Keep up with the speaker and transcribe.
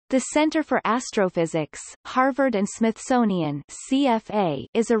The Center for Astrophysics, Harvard and Smithsonian (CFA)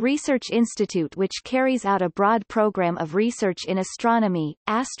 is a research institute which carries out a broad program of research in astronomy,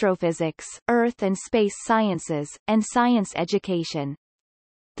 astrophysics, earth and space sciences, and science education.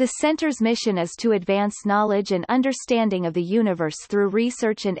 The center's mission is to advance knowledge and understanding of the universe through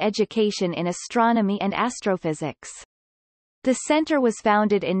research and education in astronomy and astrophysics. The center was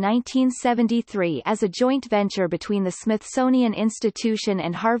founded in 1973 as a joint venture between the Smithsonian Institution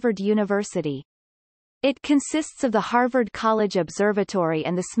and Harvard University. It consists of the Harvard College Observatory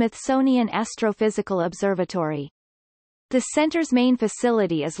and the Smithsonian Astrophysical Observatory. The center's main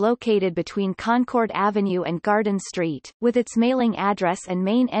facility is located between Concord Avenue and Garden Street, with its mailing address and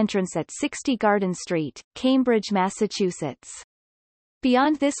main entrance at 60 Garden Street, Cambridge, Massachusetts.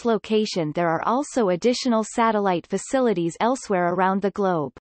 Beyond this location there are also additional satellite facilities elsewhere around the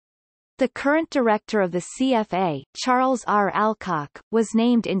globe. The current director of the CFA, Charles R. Alcock, was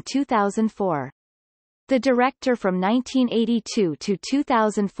named in 2004. The director from 1982 to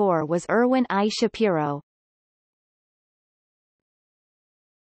 2004 was Erwin I. Shapiro.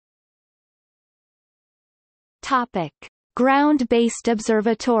 Topic: Ground-based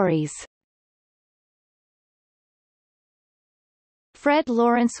observatories. Fred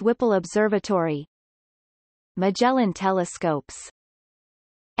Lawrence Whipple Observatory, Magellan Telescopes,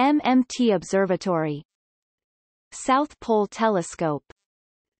 MMT Observatory, South Pole Telescope,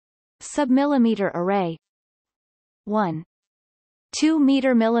 Submillimeter Array, 1.2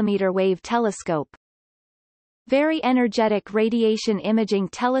 mm Wave Telescope, Very Energetic Radiation Imaging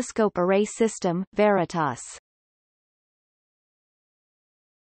Telescope Array System, Veritas.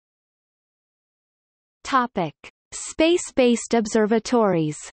 Topic: Space-based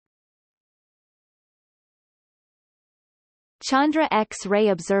observatories. Chandra X-ray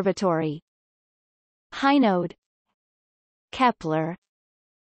Observatory, Hinode, Kepler,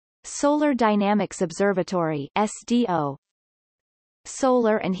 Solar Dynamics Observatory (SDO),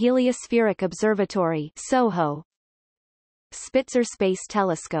 Solar and Heliospheric Observatory (SOHO), Spitzer Space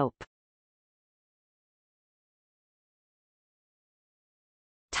Telescope.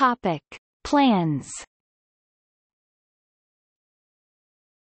 Topic: Plans.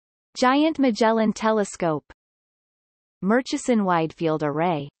 Giant Magellan Telescope, Murchison Widefield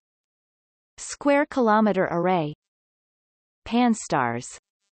Array, Square Kilometer Array, Pan-STARRS,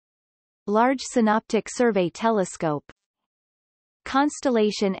 Large Synoptic Survey Telescope,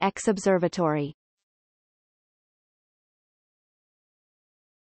 Constellation X Observatory.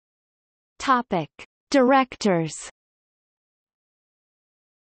 Topic: Directors.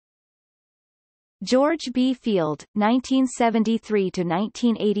 George B. Field,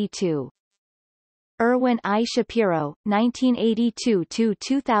 1973–1982. Erwin I. Shapiro,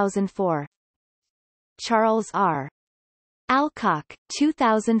 1982–2004. Charles R. Alcock,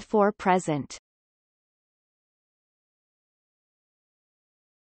 2004–present.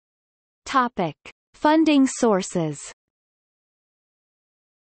 Topic: Funding sources.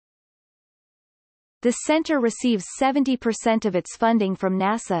 The center receives 70% of its funding from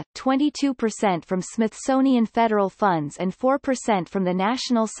NASA, 22% from Smithsonian federal funds and 4% from the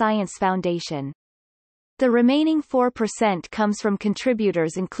National Science Foundation. The remaining 4% comes from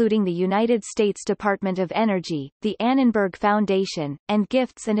contributors including the United States Department of Energy, the Annenberg Foundation, and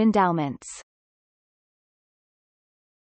gifts and endowments.